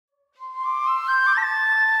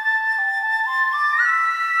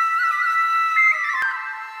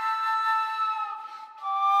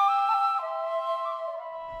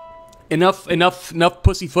enough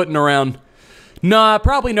pussyfooting around. Nah,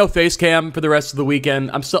 probably no face cam for the rest of the weekend.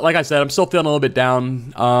 I'm still, like I said, I'm still feeling a little bit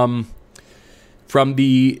down from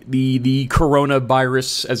the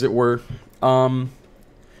coronavirus, as it were. And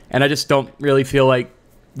I just don't really feel like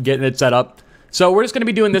getting it set up. So we're just going to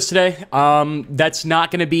be doing this today. That's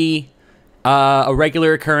not going to be a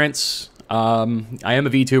regular occurrence. I am a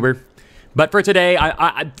VTuber. But for today,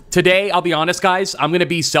 today, I'll be honest, guys, I'm going to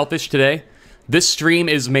be selfish today. This stream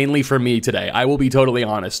is mainly for me today. I will be totally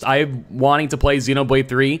honest. I'm wanting to play Xenoblade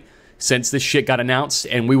 3 since this shit got announced,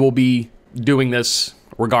 and we will be doing this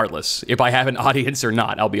regardless. If I have an audience or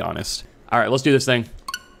not, I'll be honest. All right, let's do this thing.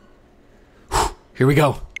 Whew, here we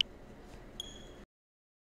go.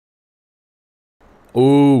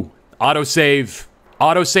 Ooh, autosave.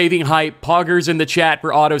 Autosaving hype. Poggers in the chat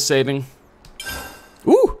for autosaving.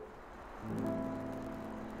 Ooh.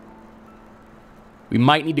 We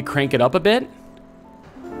might need to crank it up a bit.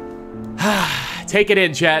 Take it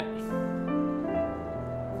in, chat.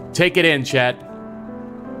 Take it in, chat.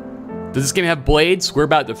 Does this game have blades? We're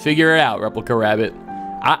about to figure it out, Replica Rabbit.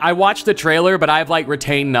 I watched the trailer, but I've, like,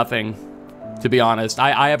 retained nothing, to be honest.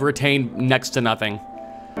 I have retained next to nothing.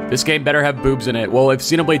 This game better have boobs in it. Well, if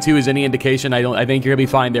Xenoblade 2 is any indication, I think you're gonna be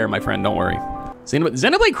fine there, my friend. Don't worry.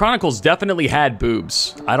 Xenoblade Chronicles definitely had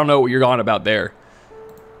boobs. I don't know what you're on about there.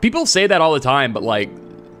 People say that all the time, but, like,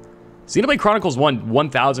 Xenoblade Chronicles 1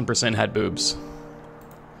 1000% had boobs.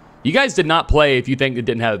 You guys did not play if you think it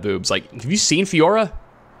didn't have boobs. Like, have you seen Fiora?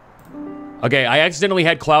 Okay, I accidentally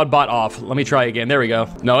had Cloudbot off. Let me try again. There we go.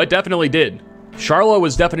 No, it definitely did. Charlotte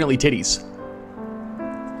was definitely titties.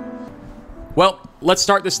 Well, let's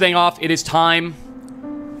start this thing off. It is time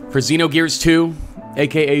for Xenogears 2,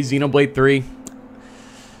 aka Xenoblade 3.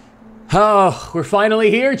 Oh, we're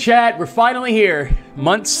finally here, chat. We're finally here.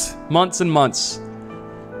 Months and months.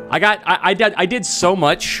 I did so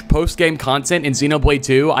much post-game content in Xenoblade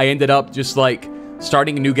 2, I ended up just, like,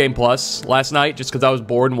 starting a New Game Plus last night just because I was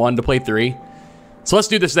bored and wanted to play 3. So let's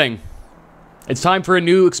do this thing. It's time for a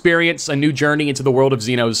new experience, a new journey into the world of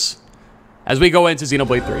Xenos as we go into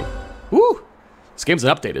Xenoblade 3. Woo! This game's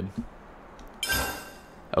updated.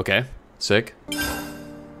 Okay, sick.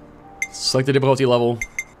 Select the difficulty level.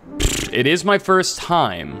 It is my first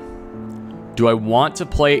time. Do I want to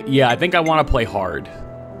play? Yeah, I think I want to play hard.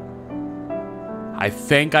 I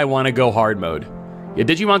think I want to go hard mode. Yeah,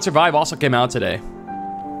 Digimon Survive also came out today.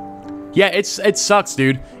 Yeah, it sucks,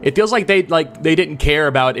 dude. It feels like they didn't care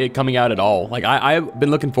about it coming out at all. Like I've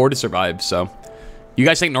been looking forward to Survive. So, you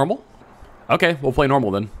guys think normal? Okay, we'll play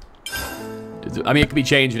normal then. I mean, it could be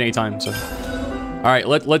changed at any time. So, all right,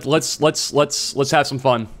 let's have some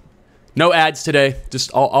fun. No ads today.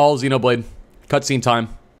 Just all Xenoblade. Cutscene time.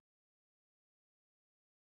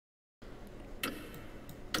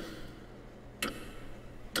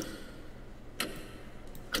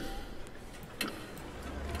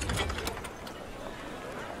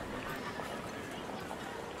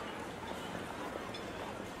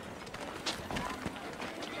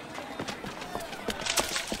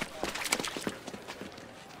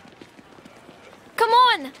 Come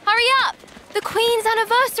on, hurry up! The Queen's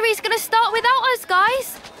anniversary is gonna start without us,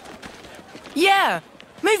 guys! Yeah!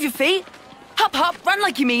 Move your feet! Hop, hop, run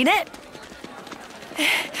like you mean it!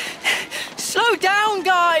 Slow down,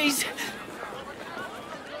 guys!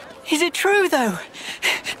 Is it true, though?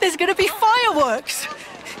 There's gonna be fireworks!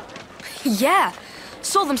 Yeah!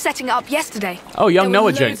 Saw them setting it up yesterday. Oh, young There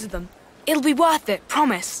were noajenk. loads of them. It'll be worth it,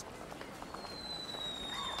 promise.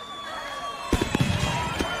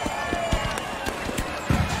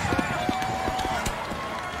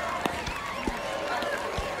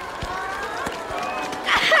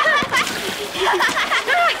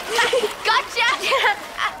 Gotcha!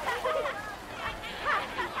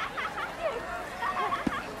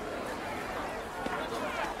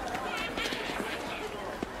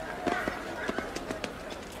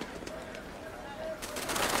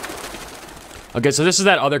 Okay, so this is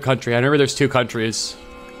that other country. I remember there's 2 countries.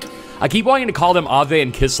 I keep wanting to call them Ave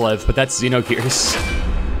and Kislev, but that's Xenogears.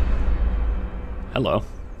 Hello.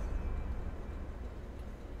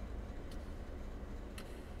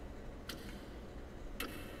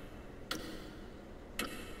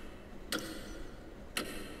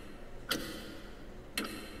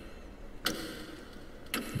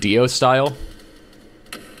 Dio style.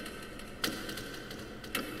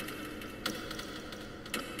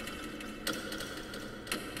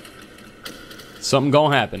 Something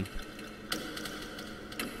gonna happen.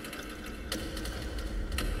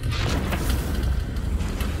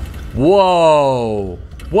 Whoa.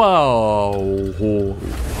 Whoa.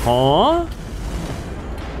 Huh?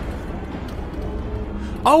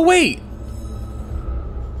 Oh, wait.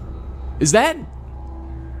 Is that?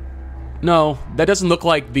 No, that doesn't look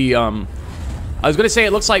like the, I was gonna say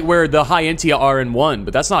it looks like where the high Intia are in 1,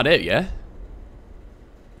 but that's not it, yeah?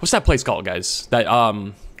 What's that place called, guys? That,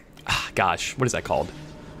 gosh, what is that called?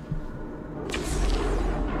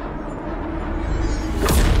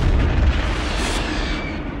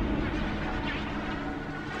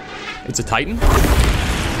 It's a Titan?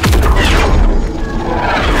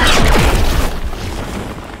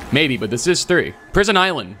 Maybe, but this is 3. Prison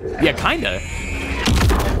Island. Yeah, kinda.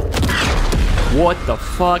 What the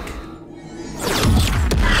fuck?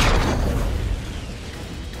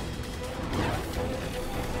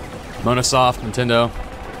 Monosoft, Nintendo.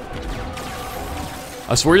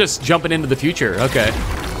 Oh, so we're just jumping into the future. Okay.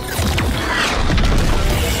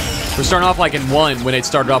 We're starting off like in 1 when it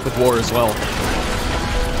started off with war as well.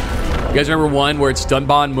 You guys remember 1 where it's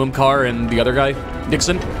Dunban, Mumkar, and the other guy?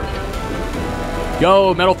 Nixon?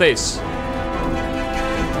 Yo, Metal Face. 2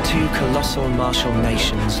 colossal martial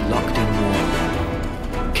nations locked in war.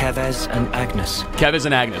 Kevez and Agnes. Kevez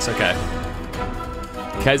and Agnes, okay.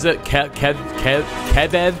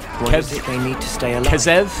 Kevev. What is it they need to stay alive?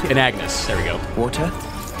 Kezev and Agnes. There we go. Water?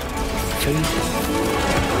 Food?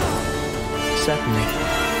 Certainly.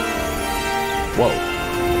 Whoa.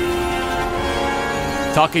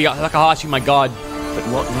 Takahashi, my god. But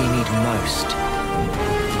what we need most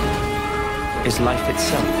is life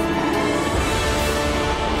itself.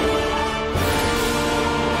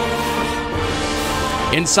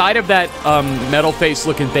 Inside of that metal face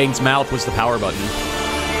looking thing's mouth was the power button.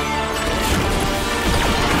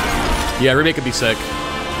 Yeah, remake could be sick.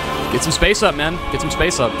 Get some space up, man. Get some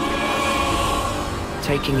space up.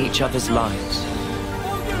 Taking each other's lives.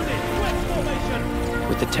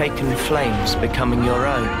 With the taken flames becoming your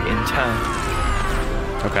own in turn.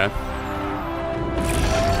 Okay.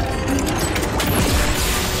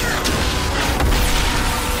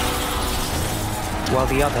 While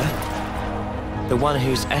the other, the one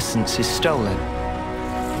whose essence is stolen,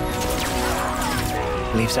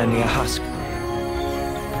 leaves only a husk.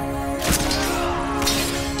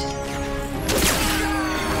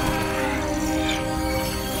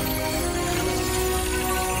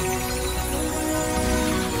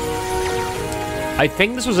 I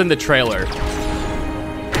think this was in the trailer.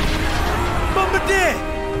 Bombardier!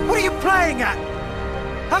 What are you playing at?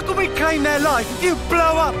 How can we claim their life if you blow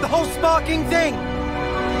up the whole sparking thing?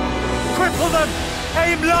 Cripple them!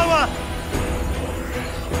 Aim lower!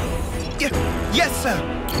 Yes, sir.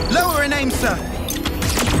 Lower and aim, sir.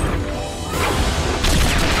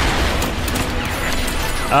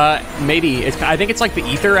 Maybe. I think it's like the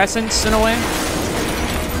ether essence in a way.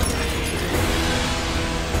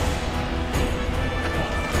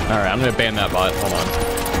 Alright, I'm gonna ban that bot. Hold on.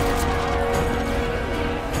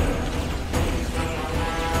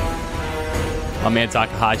 My man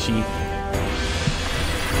Takahashi.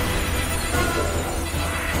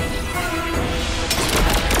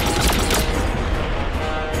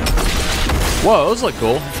 Whoa, those look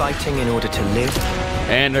cool. Fighting in order to live.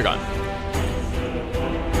 And they're gone.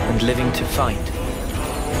 And living to fight.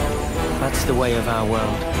 That's the way of our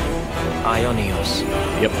world. Aionios.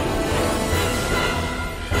 Yep.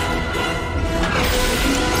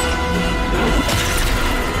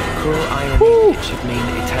 Cruel irony, it should mean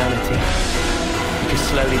eternity. Because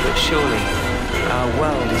slowly but surely, our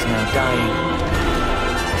world is now dying.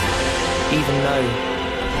 Even though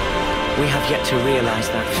we have yet to realize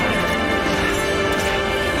that fact.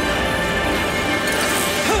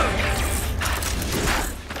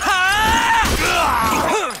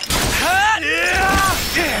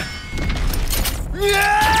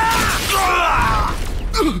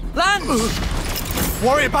 Lance!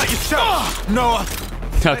 Worry about yourself, Noah.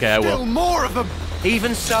 Okay, I will. Still more of them.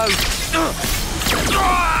 Even so.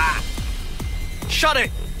 Shut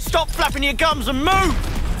it! Stop flapping your gums and move!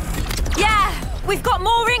 Yeah, we've got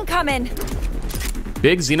more incoming.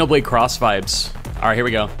 Big Xenoblade Cross vibes. Alright, here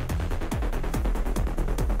we go.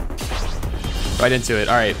 Right into it.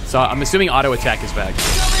 Alright, so I'm assuming auto attack is back.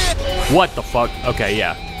 What the fuck? Okay,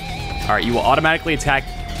 yeah. Alright, you will automatically attack.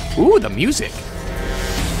 Ooh, the music.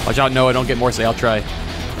 Watch out, Noah, don't get more say. I'll try.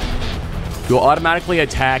 You will automatically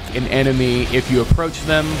attack an enemy if you approach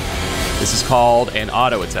them. This is called an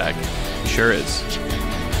auto attack. It sure is.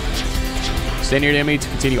 Stay near the enemy to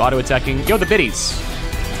continue auto attacking. Yo, the biddies.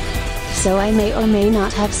 So I may or may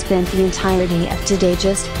not have spent the entirety of today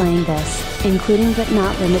just playing this, including but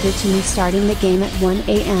not limited to me starting the game at 1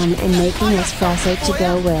 AM and making espresso to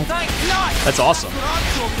go with. That's awesome.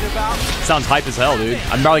 Sounds hype as hell, dude.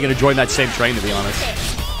 I'm probably gonna join that same train, to be honest.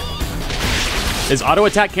 Is auto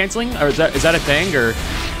attack canceling, or is that a thing, or?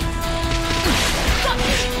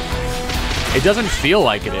 It doesn't feel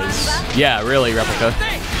like it is. Yeah, really, Replica.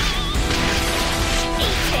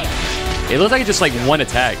 It looks like it's just like one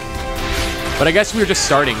attack. But I guess we were just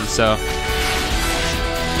starting, so.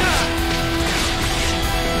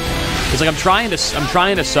 It's like I'm trying to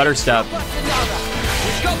stutter step.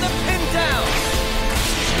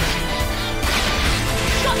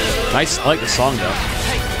 Nice, I like the song though.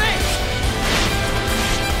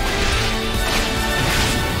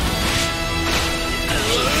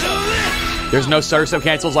 There's no stutter step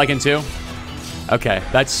cancels like in 2? Okay,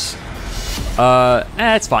 that's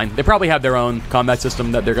it's fine. They probably have their own combat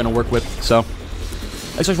system that they're gonna work with, so.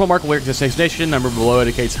 Exclamation mark will destination, number below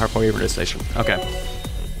indicates how far you are destination. Okay.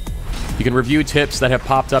 You can review tips that have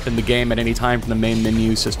popped up in the game at any time from the main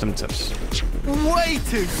menu system tips. Way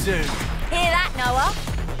too soon. Hear that, Noah?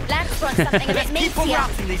 Lance wants something a bit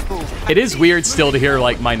meatier. It is weird still to hear,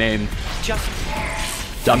 like, my name.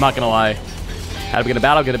 I'm not gonna lie. How to begin a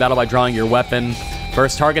battle? Get a battle by drawing your weapon.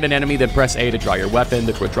 First, target an enemy, then press A to draw your weapon.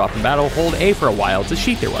 To withdraw from battle, hold A for a while to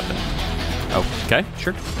sheath your weapon. Okay,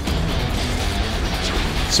 sure.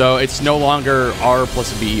 So it's no longer R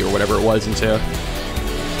plus B or whatever it was in 2.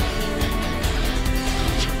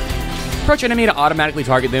 Approach enemy to automatically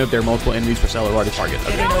target them if there are multiple enemies per cell or R to target.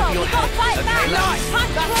 Okay.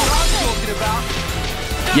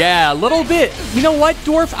 Yeah, a little bit. You know what,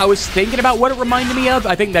 Dwarf? I was thinking about what it reminded me of.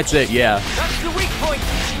 I think that's it, yeah. That's the weak point.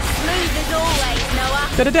 Smooth as always, Noah.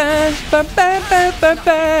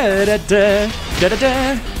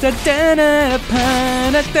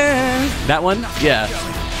 That one? Yeah.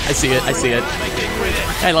 I see it, I see it.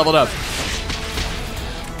 Hey, leveled up.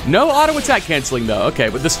 No auto attack canceling though. Okay,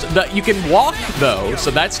 but you can walk though, so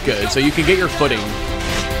that's good. So you can get your footing.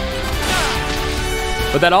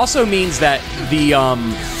 But that also means that the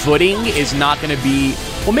footing is not going to be...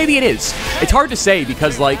 Well, maybe it is. It's hard to say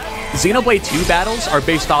because, like, Xenoblade 2 battles are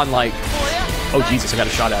based on, like... Oh, Jesus, I got a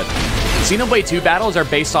shot at. Xenoblade 2 battles are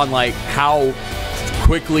based on, like, how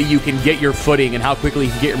quickly you can get your footing and how quickly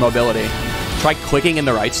you can get your mobility. Try clicking in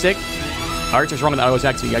the right stick. Arts is wrong with the auto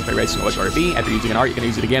attack, so you activate right stick or B. After using an art, you can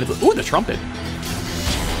use it again. Ooh, the trumpet.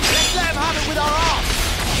 Let's let him have it with our arms.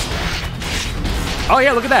 Oh,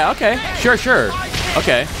 yeah, look at that. Okay. Sure, sure.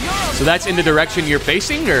 Okay. So that's in the direction you're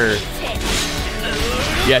facing, or?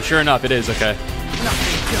 Yeah, sure enough, it is. Okay.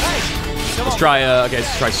 Let's try, okay,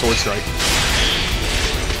 let's try Sword Strike.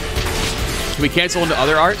 Can we cancel into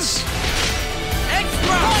other arts?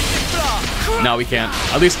 No, we can't.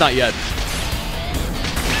 At least not yet.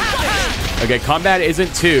 Okay, combat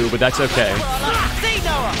isn't 2, but that's okay.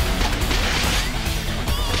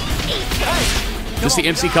 Just the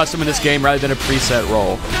MC custom in this game rather than a preset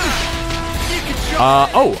roll.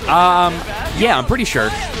 Yeah, I'm pretty sure.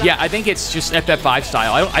 Yeah, I think it's just FF5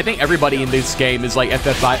 style. I think everybody in this game is like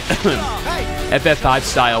FF5 FF5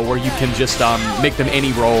 style, where you can just make them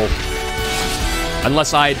any roll.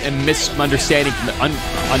 Unless I am misunderstanding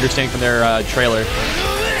from their trailer.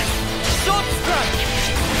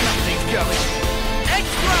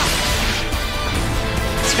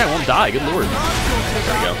 This guy won't die. Good lord.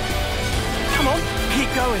 There we go. Come on,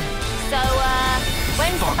 keep going. So,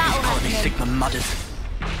 when's the battle happening?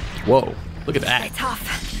 Whoa, look at that. Tough.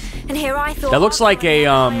 And here I thought... That looks like a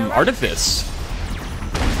artifice.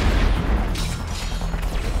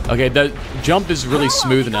 Okay, the jump is really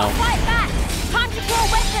smooth now. Fight back! Time to draw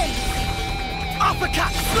weapons!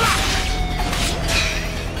 Uppercut!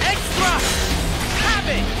 Extra! Have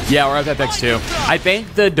it! Yeah, or FFX too. I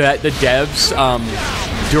think the devs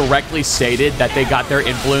directly stated that they got their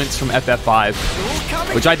influence from FF5,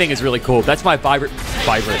 which I think is really cool. That's my favorite.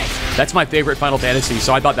 That's my favorite Final Fantasy,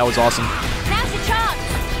 so I thought that was awesome. Now's your chance!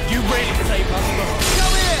 You ready to save us?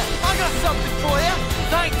 Come here! I got something for you!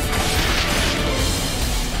 Thanks!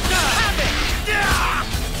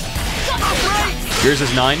 Yours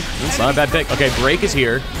is 9. That's not a bad pick. Okay, break is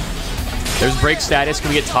here. There's break status. Can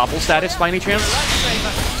we get topple status by any chance?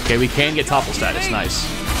 Okay, we can get topple status. Nice.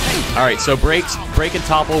 Alright, so break and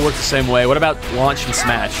topple work the same way. What about launch and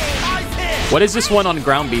smash? What is this one on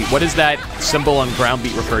ground beat? What does that symbol on ground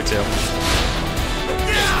beat refer to?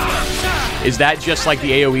 Is that just like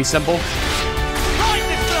the AoE symbol?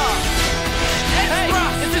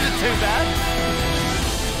 This isn't too bad.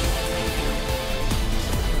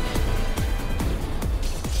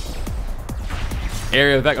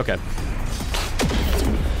 Area of effect, okay.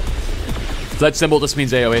 So that symbol just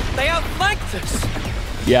means AoE. They outflanked us.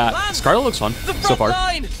 Yeah, Scarlet looks fun so far.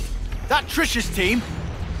 Line. That Trish's team.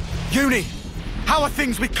 Uni, how are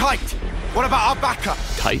things with Kite? What about our backup?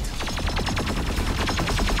 Kite?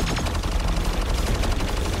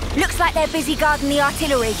 Looks like they're busy guarding the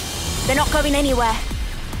artillery. They're not going anywhere.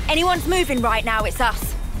 Anyone's moving right now, it's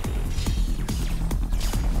us.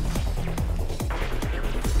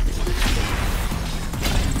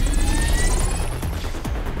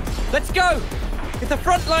 Let's go! If the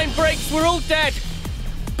front line breaks, we're all dead!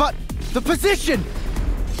 But the position!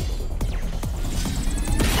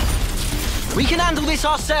 We can handle this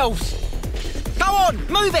ourselves. Go on,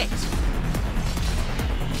 move it!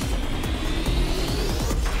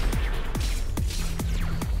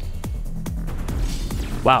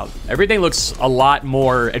 Wow, everything looks a lot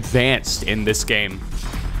more advanced in this game.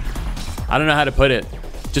 I don't know how to put it.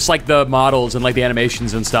 Just like the models and like the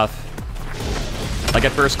animations and stuff. Like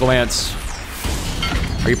at first glance.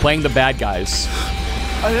 Are you playing the bad guys?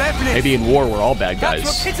 11. Maybe in war we're all bad guys.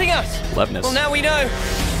 That's what's hitting us! 11. Well, now we know.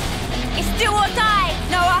 It's do or die,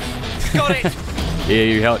 Noah. Got it! Yeah,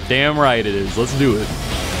 you're damn right it is. Let's do it.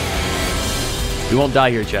 We won't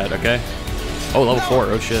die here, Chad, okay? Oh, level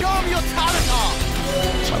 4. Oh, shit. Show 'em your talent art!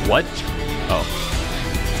 What? Oh.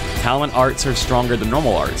 Talent arts are stronger than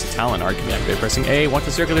normal arts. A talent art can be activated pressing A once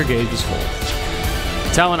the circular gauge is full.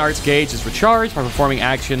 Talent arts gauge is recharged by performing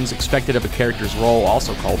actions expected of a character's role,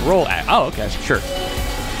 also called role act. Oh, okay, sure.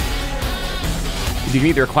 If you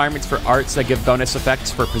meet the requirements for arts that give bonus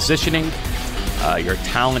effects for positioning, your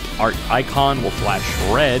talent art icon will flash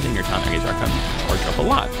red, and your talent gauge icon will arch up a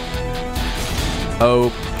lot.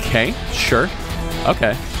 Okay, sure.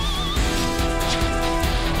 Okay.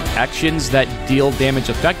 Actions that deal damage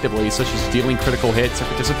effectively, such as dealing critical hits or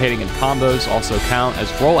participating in combos, also count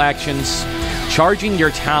as role actions. Charging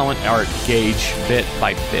your talent art gauge bit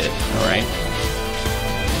by bit. All right.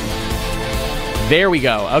 There we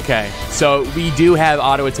go. Okay. So we do have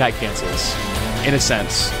auto attack cancels, in a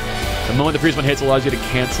sense. The moment the previous one hits allows you to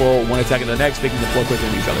cancel one attack into the next, making them flow quicker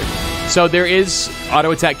than each other. So there is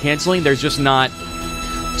auto attack canceling. There's just not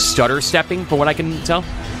stutter stepping, from what I can tell.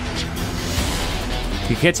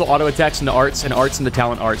 You cancel auto attacks into arts and arts into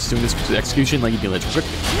talent arts, doing this execution like you do it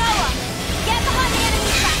quickly. Noah, get behind the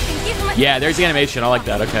enemy track and give him a... Yeah, there's the animation. I like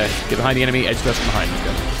that. Okay. Get behind the enemy, edge thrust from behind. Let's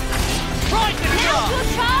go. Now's your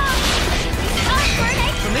chance. Time for an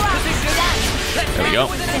extra. There we go.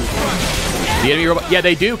 The enemy robot. Yeah,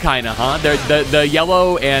 they do kind of, huh? The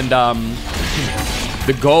yellow and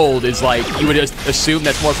the gold is like, you would just assume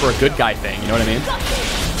that's more for a good guy thing. You know what I mean?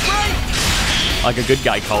 Like a good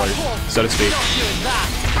guy color, so to speak.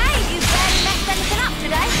 Hey, you barely messed anything up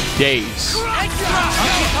today. Days. Show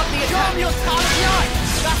 'em your talent art!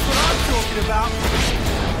 That's what I'm talking about!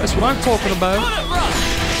 That's what I'm talking about.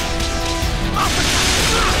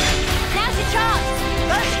 Now's your chance.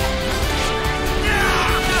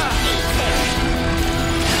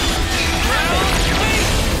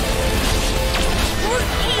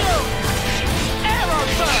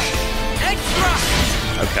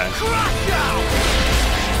 Okay.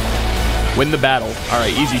 Win the battle. All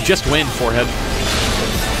right, easy. Just win, forehead.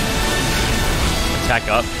 Attack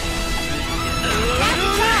up.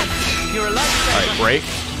 All right, break.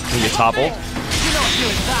 Can you topple? You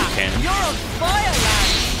can.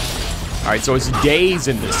 All right, so it's days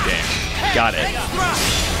in this game. Got it.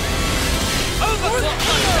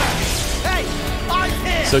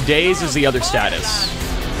 So days is the other status.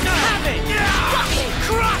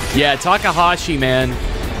 Yeah, Takahashi, man.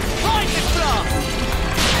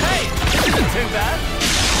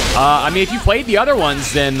 I mean, if you played the other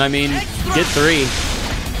ones, then, I mean, get 3.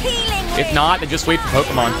 If not, then just wait for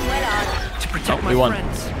Pokemon. Oh, we won.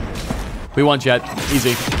 We won, Jet.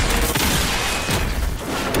 Easy.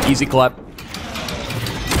 Easy clap.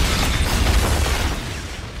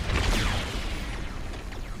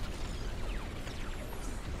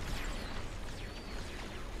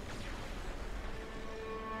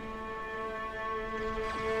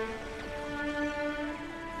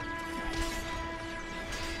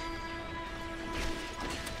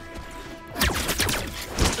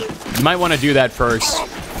 You might want to do that first.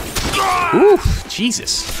 Oof,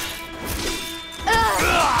 Jesus.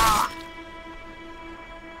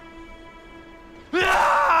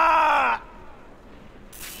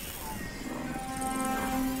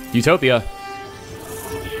 Utopia.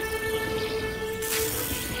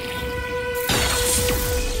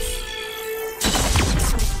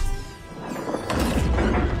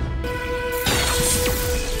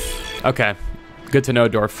 Okay. Good to know,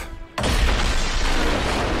 Dorf.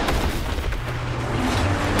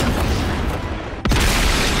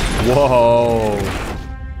 Whoa.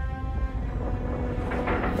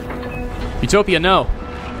 Utopia, no.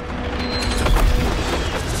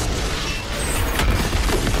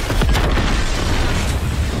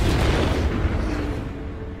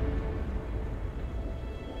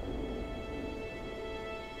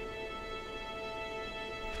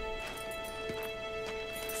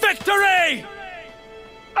 Victory!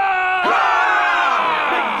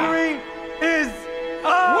 Victory is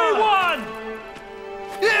we won!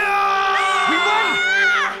 We won!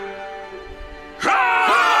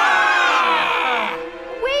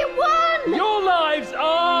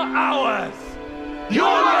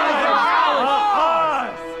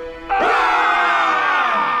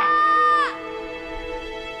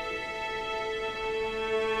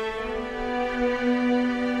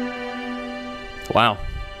 Wow.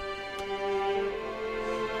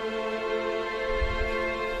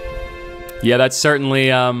 Yeah, that's certainly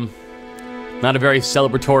not a very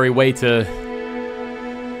celebratory way to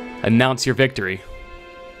announce your victory.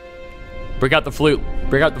 Break out the flute.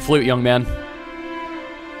 Break out the flute, young man.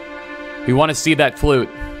 We want to see that flute.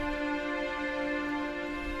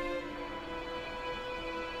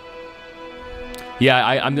 Yeah,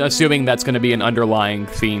 I'm assuming that's going to be an underlying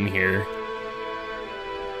theme here.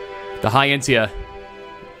 The Hyentia.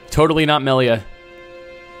 Totally not Melia.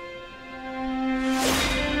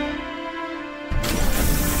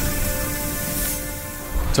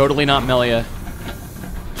 Totally not Melia.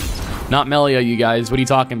 Not Melia, you guys. What are you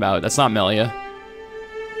talking about? That's not Melia.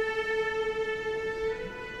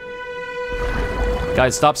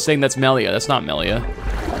 Guys, stop saying that's Melia. That's not Melia.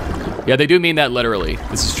 Yeah, they do mean that literally.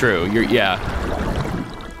 This is true. Yeah.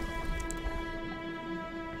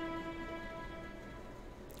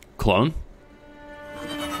 Clone?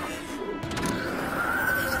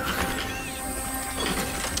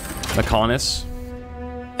 Mechonis?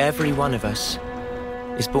 Every one of us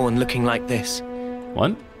is born looking like this.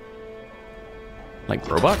 What? Like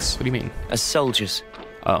robots? What do you mean? As soldiers.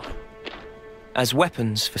 Oh. As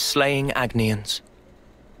weapons for slaying aionions.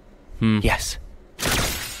 Yes.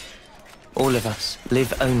 All of us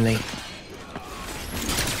live only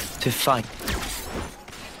to fight.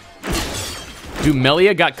 Dude,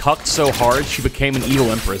 Melia got cucked so hard she became an evil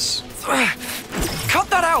empress. Cut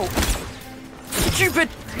that out! Stupid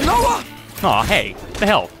Noah! Aw, hey. What the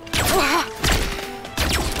hell?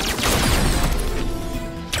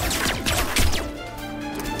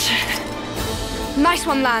 Nice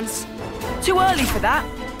one, Lance. Too early for that.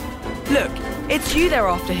 Look, it's you they're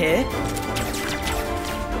after here.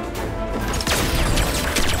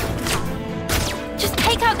 Just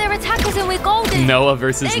take out their attackers and we're golden. Noah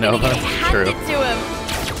versus They're gonna Nova. get handed to them.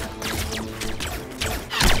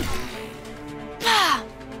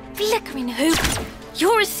 Flickering hoop.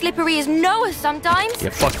 You're as slippery as Noah sometimes. Yeah,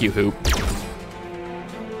 fuck you, Hoop.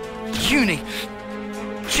 Uni.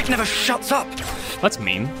 Chick never shuts up. That's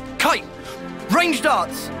mean. Kite. Range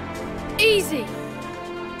darts. Easy.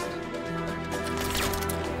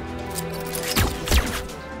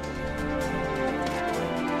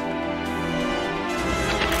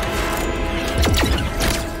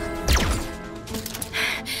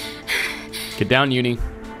 Get down, Uni.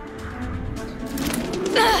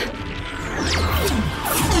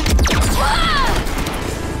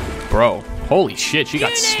 Bro, holy shit, she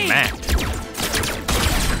got smacked.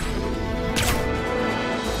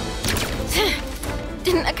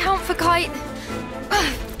 Didn't account for Kite.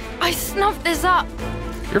 I snuffed this up.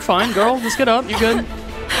 You're fine, girl. Just get up. You're good.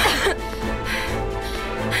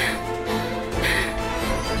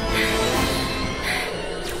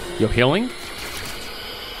 You healing?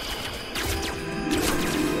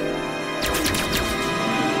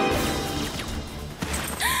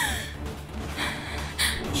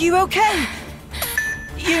 You okay?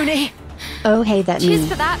 Uni. Oh hey, that Cheers me.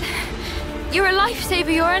 for that. You're a lifesaver,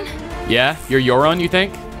 Yoran. Yeah? You're Euron, you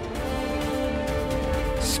think?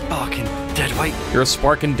 Sparking deadweight. You're a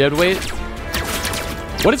Sparkin' deadweight?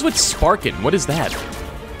 What is with Sparkin'? What is that?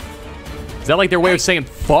 Is that like their way of saying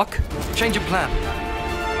fuck? Change of plan.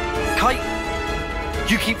 Kite,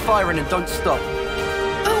 you keep firing and don't stop.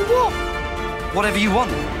 Oh, what? Whatever you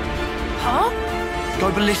want. Huh?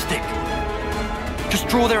 Go ballistic. Just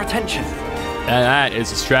draw their attention. And that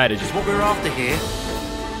is a strategy. What we're after here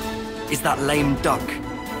is that lame duck.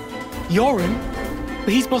 Yoran?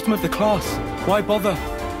 But he's bottom of the class. Why bother?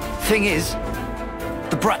 Thing is,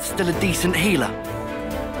 the brat's still a decent healer.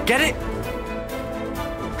 Get it?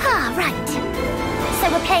 Ah, right.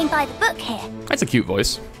 So we're playing by the book here. That's a cute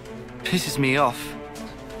voice. Pisses me off.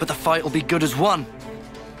 But the fight will be good as one.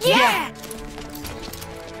 Yeah!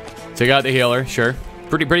 Take out the healer, sure.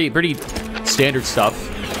 Pretty standard stuff.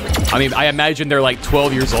 I mean, I imagine they're like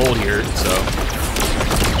 12 years old here, so.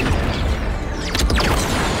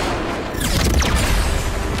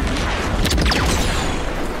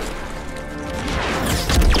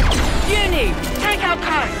 Uni, take out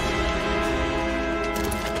Kite.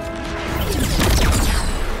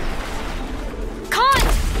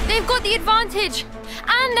 Can't! They've got the advantage.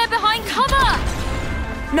 And they're behind cover.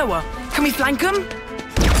 Noah, can we flank them?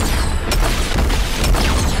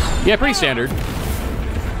 Yeah, pretty standard.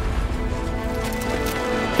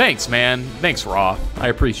 Thanks, man. Thanks, Raw. I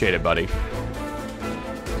appreciate it, buddy.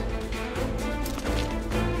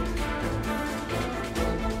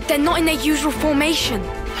 They're not in their usual formation.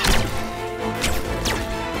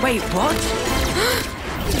 Wait, what?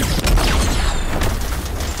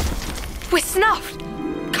 We're snuffed.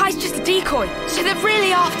 Kai's just a decoy, so they're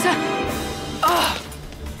really after...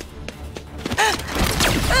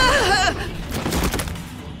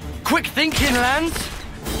 Quick thinking, Lance.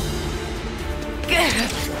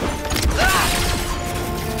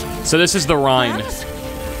 So this is the Rhine.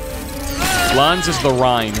 Lance is the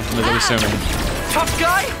Rhine, I'm assuming. Tough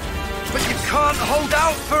guy, but you can't hold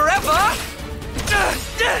out forever.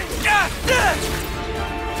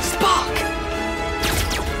 Spark.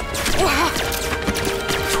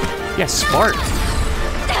 Yeah, Spark.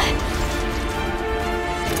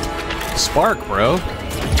 Spark, bro.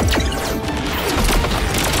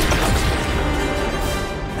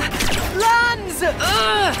 Lands!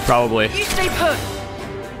 Probably. You stay put.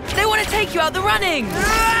 They want to take you out the running.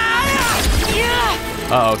 Yeah.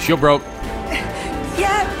 Uh-oh, shield broke.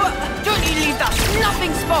 Yeah, but don't you leave that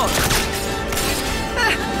nothing spot.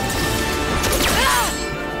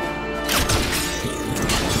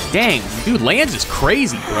 Dang, dude, Lance is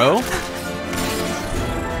crazy, bro.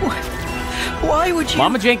 Why would you?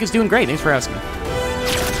 Mama Jank is doing great. Thanks for asking.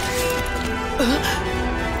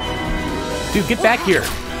 Dude, get back here.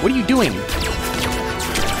 What are you doing?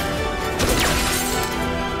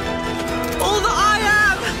 All that I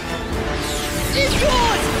am is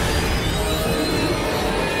yours.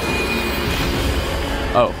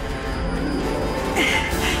 Oh.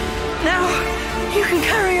 Now you can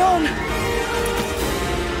carry on.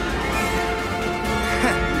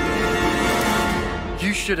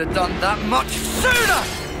 You should have done that much sooner!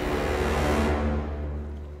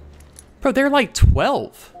 Bro, they're like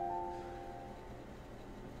 12.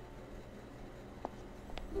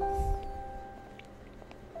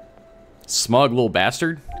 Smug little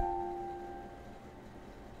bastard.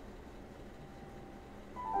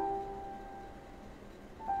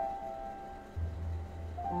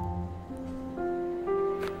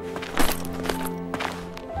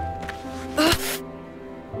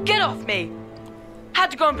 Get off me. Had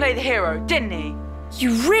to go and play the hero, didn't he?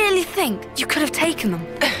 You really think you could have taken them?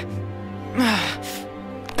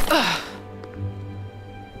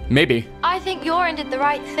 Maybe. I think Yorin did the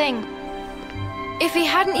right thing. If he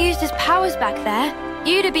hadn't used his powers back there,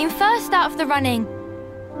 you'd have been first out of the running.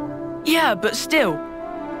 Yeah, but still.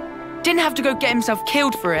 Didn't have to go get himself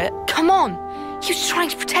killed for it. Come on, he was trying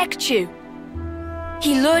to protect you.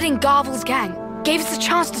 He lured in Garvel's gang, gave us a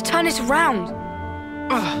chance to turn it around.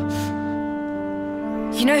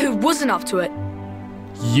 You know who wasn't up to it?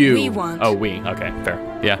 You. We weren't. Oh, we. Okay,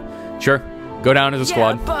 fair. Yeah, sure. Go down as a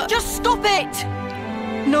squad. But just stop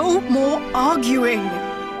it! No more arguing.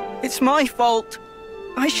 It's my fault.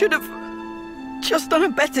 I should have just done a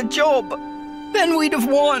better job. Then we'd have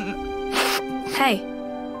won. Hey.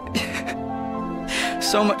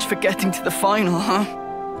 So much for getting to the final, huh?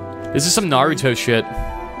 This is some Naruto shit.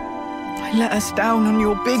 I let us down on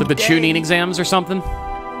your big Is it the day. Chunin exams or something?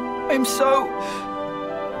 I'm so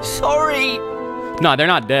sorry. No, they're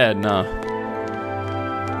not dead, no.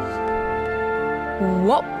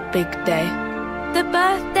 What big day? The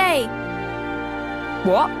birthday.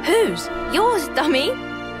 What? Whose? Yours, dummy.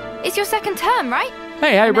 It's your second term, right?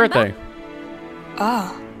 Hey, happy birthday.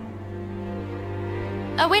 Ah.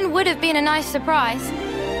 A win would have been a nice surprise.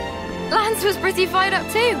 Lance was pretty fired up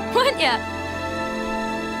too, weren't ya?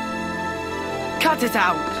 Cut it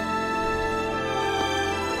out.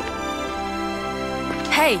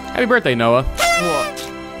 Hey. Happy birthday, Noah.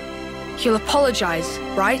 What? You'll apologize,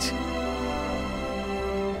 right?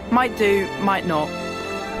 Might do, might not.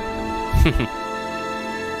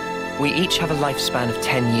 We each have a lifespan of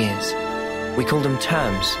 10 years. We call them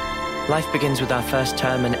terms. Life begins with our first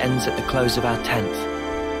term and ends at the close of our 10th.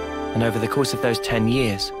 And over the course of those 10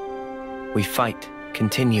 years, we fight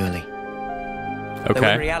continually. Though in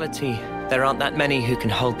Okay. reality, there aren't that many who can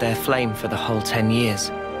hold their flame for the whole 10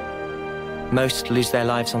 years. Most lose their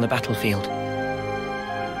lives on the battlefield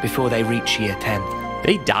before they reach year 10.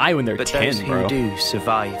 They die when they're But 10, those who bro. do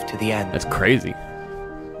survive to the end. That's crazy.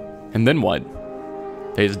 And then what?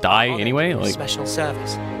 They just die Honored anyway? in Like, special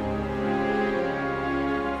service.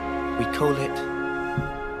 We call it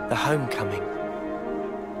the homecoming.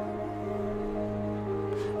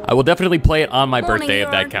 I will definitely play it on my Morning, birthday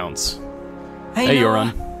if that Yoran. counts. Hey, Hey,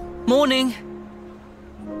 Noah. Yoran. Morning.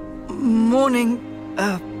 Morning,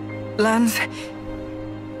 Lance.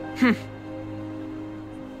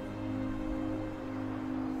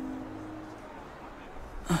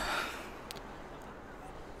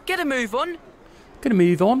 Get a move on. Gonna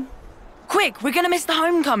move on. Quick, we're gonna miss the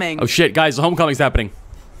homecoming. Oh shit, guys, the homecoming's happening.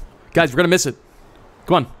 Guys, we're gonna miss it.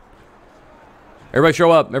 Come on. Everybody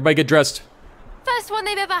show up. Everybody get dressed. First one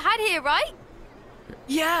they've ever had here, right?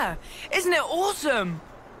 Yeah, isn't it awesome?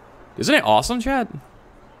 Isn't it awesome, Chad?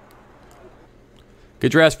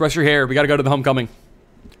 Get dressed, brush your hair. We gotta go to the homecoming.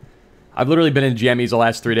 I've literally been in jammies the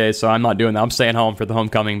last 3 days, so I'm not doing that. I'm staying home for the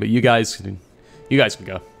homecoming, but you guys can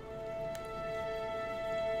go.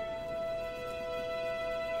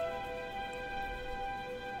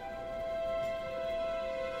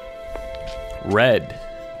 Red.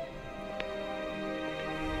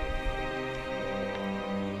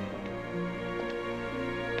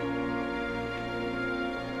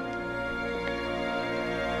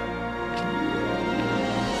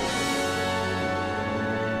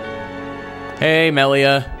 Hey,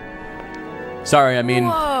 Melia. Sorry, I mean,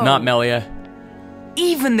 not Melia.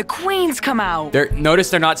 Even the Queen's come out.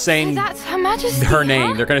 Notice they're not saying That's Her Majesty, her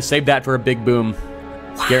name. They're gonna save that for a big boom.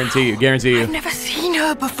 Wow. Guarantee you. I've never seen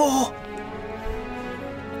her before.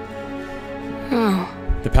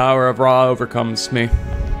 The power of Ra overcomes me.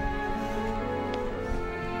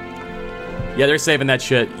 Yeah, they're saving that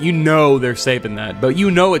shit. You know they're saving that, but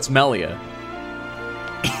you know it's Melia.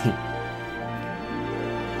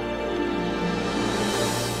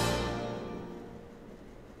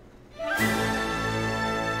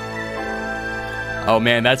 Oh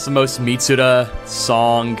man, that's the most Mitsuda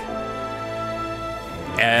song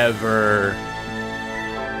ever.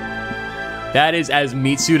 That is as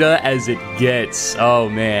Mitsuda as it gets. Oh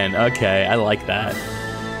man, okay, I like that.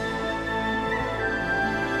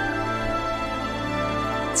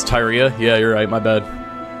 It's Tyria? Yeah, you're right, my bad.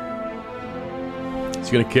 He's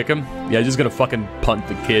gonna kick him? Yeah, he's just gonna fucking punt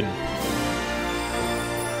the kid.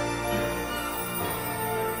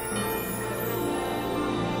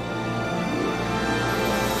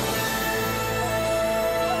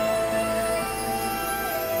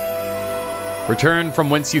 Return from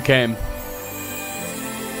whence you came.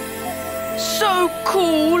 So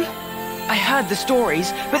cool! I heard the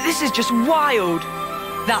stories, but this is just wild.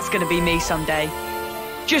 That's gonna be me someday.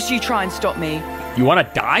 Just you try and stop me. You wanna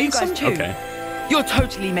die? You guys too. Okay. You're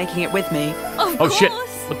totally making it with me. Of Oh course. shit!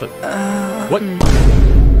 What the? What?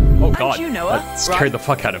 Oh god! you, Noah, That scared right? the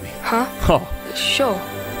fuck out of me. Huh? Oh. Sure.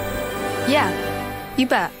 Yeah, you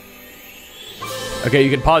bet. Okay, you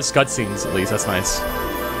can pause cutscenes at least. That's nice.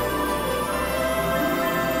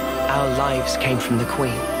 Our lives came from the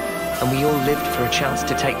Queen, and we all lived for a chance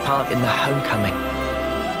to take part in the homecoming.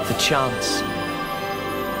 The chance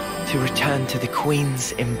to return to the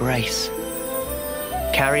Queen's embrace.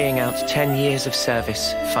 Carrying out 10 years of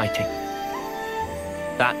service fighting.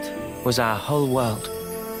 That was our whole world.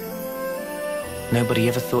 Nobody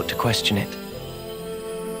ever thought to question it.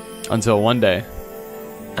 Until one day.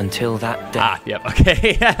 Until that day. Ah, yep,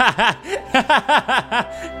 okay.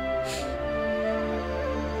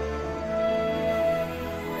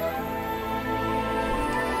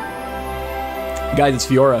 Guys, it's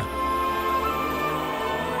Fiora.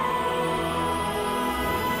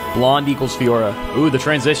 Blonde equals Fiora. Ooh, the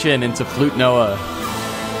transition into Flute Noah.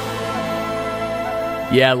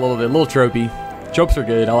 Yeah, a little bit. A little tropey. Tropes are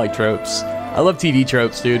good. I like tropes. I love TV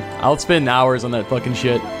tropes, dude. I'll spend hours on that fucking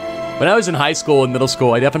shit. When I was in high school and middle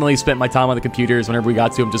school, I definitely spent my time on the computers whenever we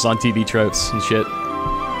got to them, just on TV tropes and shit.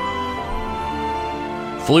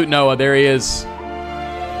 Flute Noah, there he is.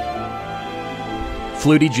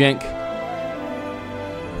 Fluty Jenk.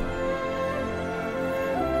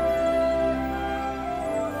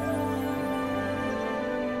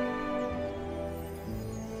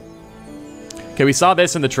 Okay, we saw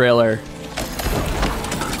this in the trailer.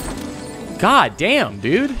 God damn,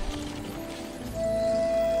 dude.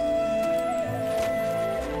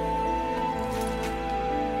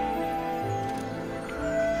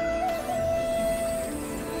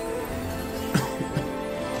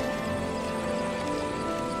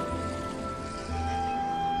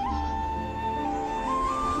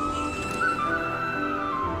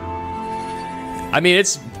 I mean,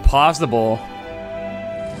 it's possible.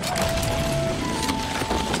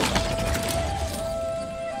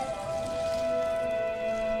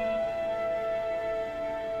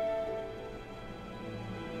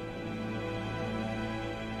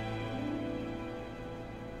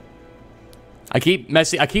 I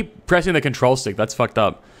keep pressing the control stick. That's fucked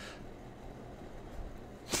up.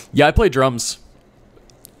 Yeah, I play drums.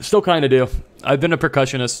 Still kind of do. I've been a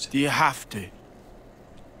percussionist. Do you have to?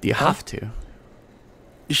 Do you have to?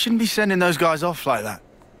 You shouldn't be sending those guys off like that.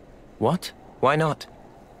 What? Why not?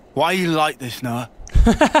 Why are you like this, Noah?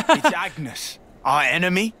 It's Agnes, our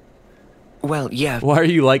enemy. Well, yeah. Why are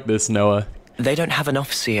you like this, Noah? They don't have an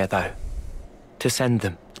officer, though, to send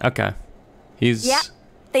them. Okay. He's... Yep.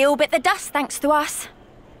 They all bit the dust thanks to us.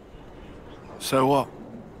 So what?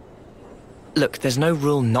 Look, there's no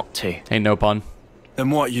rule not to. Ain't no pun.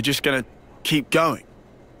 Then what, you're just gonna keep going?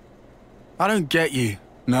 I don't get you,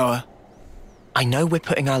 Noah. I know we're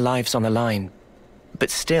putting our lives on the line, but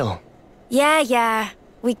still. Yeah.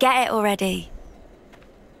 We get it already.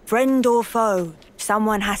 Friend or foe,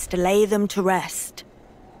 someone has to lay them to rest.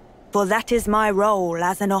 For that is my role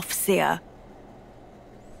as an officer.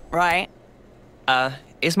 Right.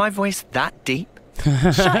 Is my voice that deep?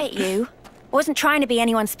 Shut it, you. Wasn't trying to be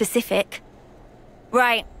anyone specific.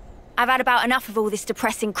 Right. I've had about enough of all this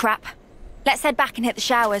depressing crap. Let's head back and hit the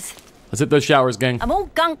showers. Let's hit those showers, gang. I'm all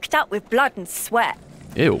gunked up with blood and sweat.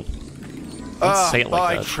 Ew. Don't say it like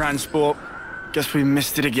bye, that. transport. Guess we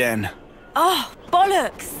missed it again. Oh,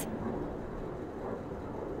 bollocks.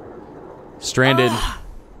 Stranded.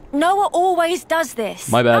 Noah always does this.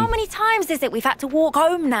 My bad. How many times is it we've had to walk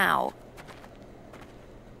home now?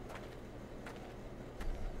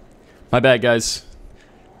 My bad, guys.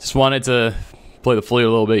 Just wanted to play the flute a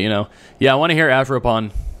little bit, you know. Yeah, I want to hear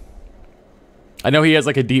Afropon. I know he has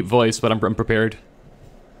like a deep voice, but I'm prepared.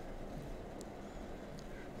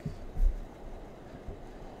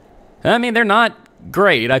 I mean, they're not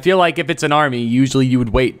great. I feel like if it's an army, usually you would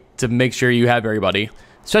wait to make sure you have everybody.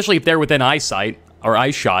 Especially if they're within eyesight or eye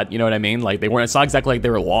shot, you know what I mean? Like, they weren't, it's not exactly like they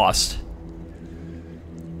were lost.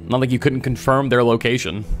 Not like you couldn't confirm their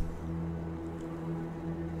location.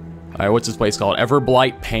 Alright, what's this place called?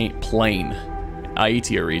 Everblight Plain.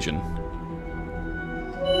 Aitia region.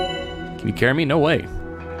 Can you carry me? No way.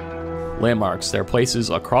 Landmarks. There are places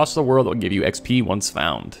across the world that will give you XP once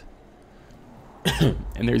found.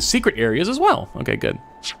 And there's secret areas as well. Okay, good.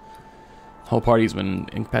 Whole party's been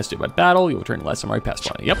incapacitated by battle. You'll return to last time I passed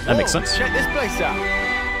by. Yep, that makes sense. Check this place out.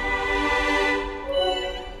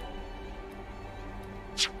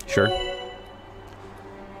 Sure.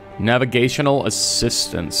 Navigational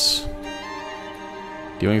assistance.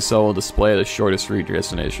 Doing so will display the shortest route to your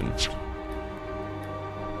destination.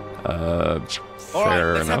 Fair let's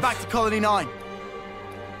head enough. back to Colony 9.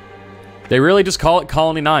 They really just call it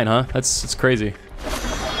Colony 9, huh? That's crazy.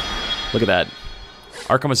 Look at that.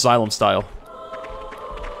 Arkham Asylum style.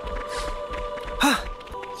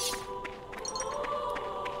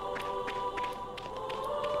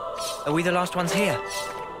 Are we the last ones here?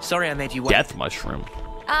 Sorry I made you wait. Death mushroom.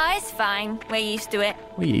 Ah, it's fine. We're used to it.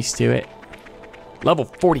 We're used to it. Level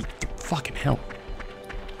 40. Fucking hell.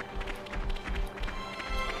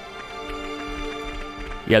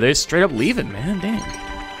 Yeah, they're straight up leaving, man. Dang.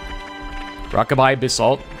 Rockabye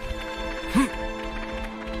Basalt.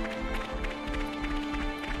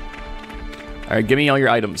 Alright, give me all your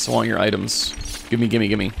items. I want your items.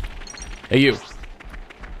 Gimme. Hey, you.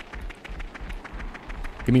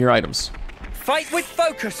 Give me your items. Fight with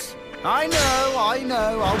focus. I know. I'll rein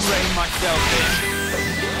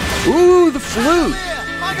myself in. Ooh, the flute.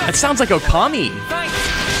 That sounds like Okami. Thanks.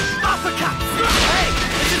 Uppercut. Hey,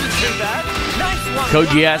 this isn't too bad. Nice one. Code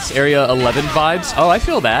GS Area 11 vibes. Oh, I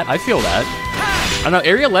feel that. I don't know.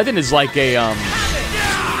 Area 11 is like a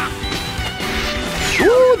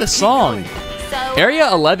Ooh, the song. Area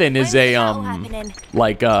 11 is a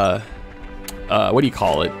like what do you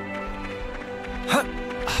call it?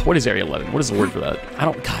 What is Area 11? What is the word for that?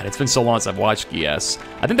 God, it's been so long since I've watched GS.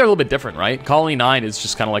 I think they're a little bit different, right? Colony 9 is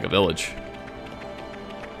just kind of like a village.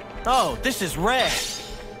 Oh, this is rare.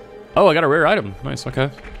 Oh, I got a rare item. Nice, okay.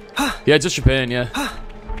 Yeah, just Japan, yeah.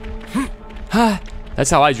 That's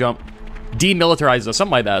how I jump. Demilitarize us,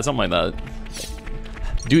 something like that.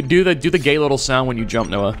 Do the gay little sound when you jump,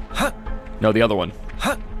 Noah. No, the other one.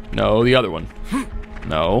 No, the other one.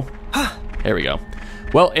 No. There we go.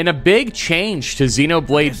 Well, in a big change to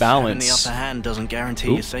Xenoblade balance. The upper hand doesn't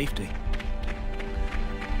guarantee your safety.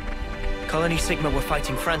 Colony Sigma were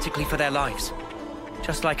fighting frantically for their lives.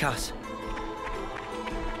 Just like us.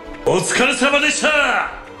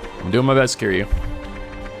 I'm doing my best, Kiryu.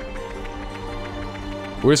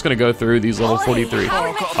 We're just gonna go through these level 43.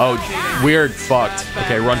 Oh, weird. Fucked.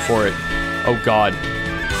 Okay, run for it. Oh, God.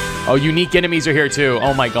 Oh, unique enemies are here, too.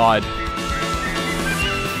 Oh, my God.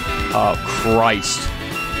 Oh, Christ.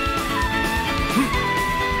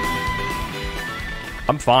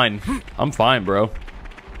 I'm fine, bro.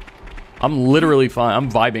 I'm literally fine. I'm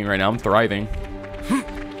vibing right now. I'm thriving.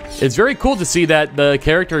 It's very cool to see that the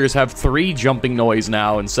characters have 3 jumping noise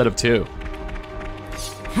now instead of 2.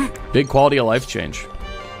 Big quality of life change.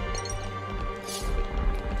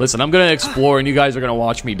 Listen, I'm gonna explore and you guys are gonna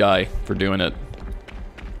watch me die for doing it.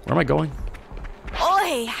 Where am I going?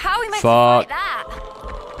 Oi, how are we meant to fight that?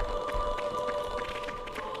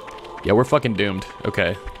 Yeah, we're fucking doomed.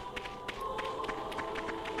 Okay.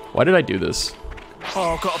 Why did I do this?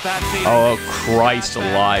 Oh, got a bad feeling. Oh, Christ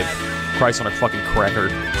alive. Christ on a fucking cracker.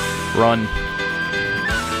 Run.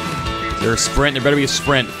 Is there a sprint? There better be a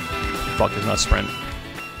sprint. Fuck, there's not a sprint.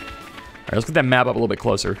 Alright, let's get that map up a little bit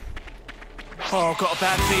closer. Oh, got a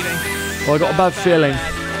bad feeling. Oh, I got a bad feeling.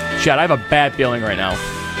 Shit, I have a bad feeling right now.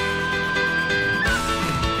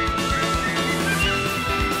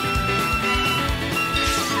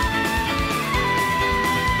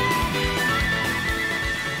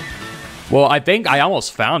 Well, I think I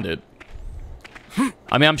almost found it.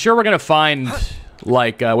 I mean, I'm sure we're gonna find,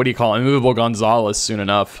 like, what do you call it? Immovable Gonzalez soon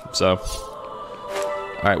enough, so.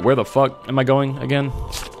 Alright, where the fuck am I going again?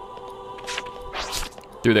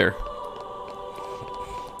 Through there.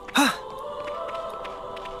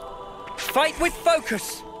 Fight with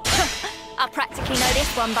focus! I practically know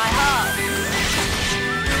this one by heart.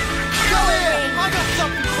 Go here! I got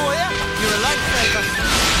something for you!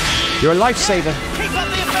 You're a lifesaver. Keep up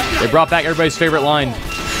the offender! They brought back everybody's favorite line.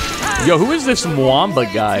 Yo, who is this Mwamba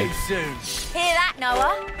guy? Hear that,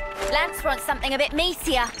 Noah? Lance wants something a bit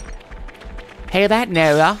meatier. Hear that,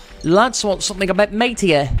 Noah? Lance wants something a bit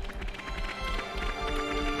meatier.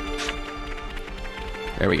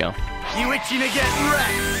 There we go. You itching to get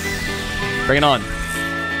wrecked? Bring it on. Come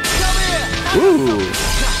here! Ooh.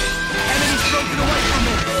 Enemy's broken away from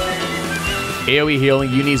me! AoE healing,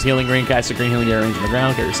 Uni's healing, green caster, green healing, air range on the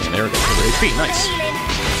ground. Okay, there we go. Over HP, nice.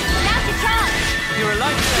 Now's your chance. You're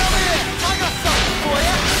alive. Come here! I got something for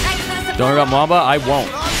you! Thanks for the support. Don't worry about Mwamba, I won't.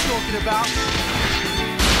 That's what I'm talking about.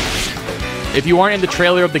 If you aren't in the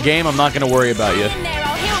trailer of the game, I'm not going to worry about you. In there,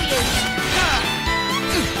 I'll heal you.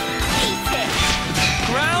 Eat it.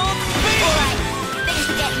 Ground beat! All right, things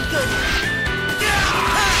are getting good.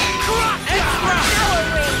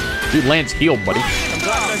 Dude, Lance healed, buddy. I'm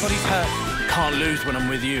glad nobody's hurt. Can't lose when I'm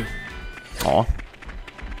with you. Aw.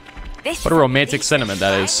 This What a romantic sentiment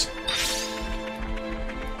that is.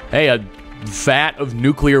 Hey, a vat of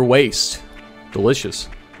nuclear waste. Delicious.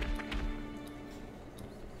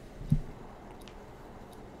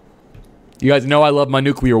 You guys know I love my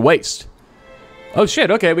nuclear waste. Oh shit,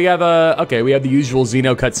 okay, we have the usual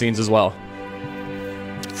Xeno cutscenes as well.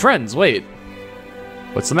 Friends, wait.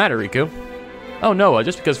 What's the matter, Riku? Oh no,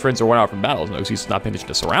 just because friends are worn out from battles, no excuse to not pay attention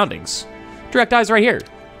to surroundings. Direct eyes right here.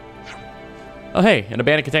 Oh hey, an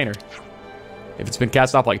abandoned container. If it's been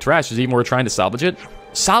cast off like trash, is it even worth trying to salvage it?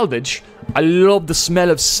 Salvage? I love the smell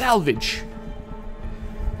of salvage.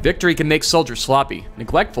 Victory can make soldiers sloppy,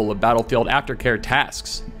 neglectful of battlefield aftercare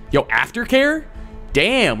tasks. Yo, aftercare?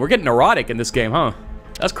 Damn, we're getting erotic in this game, huh?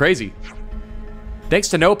 That's crazy. Thanks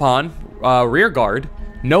to Nopon, rear guard,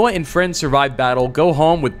 Noah and friends survive battle, go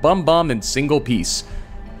home with Bum Bum in single piece.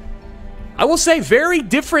 I will say, very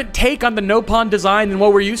different take on the Nopon design than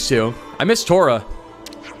what we're used to. I miss Tora.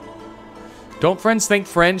 Don't friends think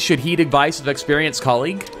friends should heed advice of experienced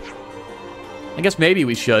colleague? I guess maybe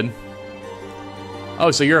we should.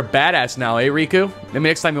 Oh, so you're a badass now, eh, Riku? Maybe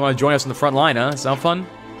next time you want to join us in the front line, huh? Sound fun?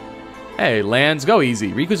 Hey, Lands, go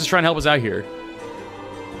easy. Riku's just trying to help us out here.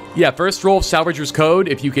 Yeah, first rule of Salvager's Code,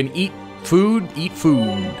 if you can eat food, eat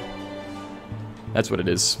food. That's what it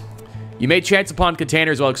is. You may chance upon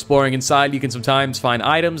containers while exploring inside. You can sometimes find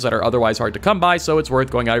items that are otherwise hard to come by, so it's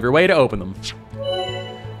worth going out of your way to open them.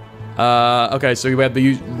 Okay, so we have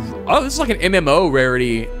the... Oh, this is like an MMO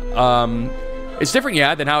rarity. It's different,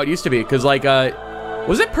 yeah, than how it used to be, because, like,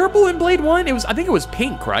 was it purple in Blade 1? It was, I think it was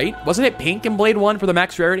pink, right? Wasn't it pink in Blade 1 for the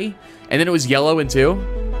max rarity? And then it was yellow in 2?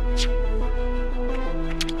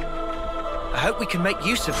 I hope we can make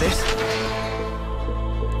use of this.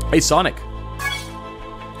 Hey, Sonic.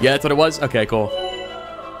 Yeah, that's what it was? Okay, cool.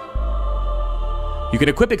 You can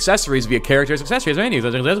equip accessories via characters' accessories menus.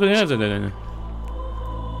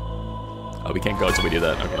 Oh, we can't go until we do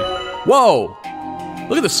that. Okay. Whoa!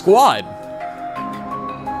 Look at the squad.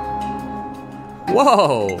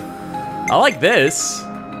 Whoa! I like this.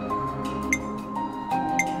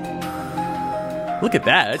 Look at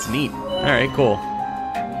that. That's neat. All right, cool.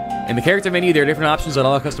 In the character menu, there are different options that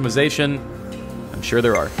allow customization. I'm sure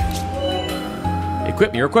there are.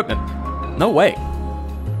 Equip your equipment. No way.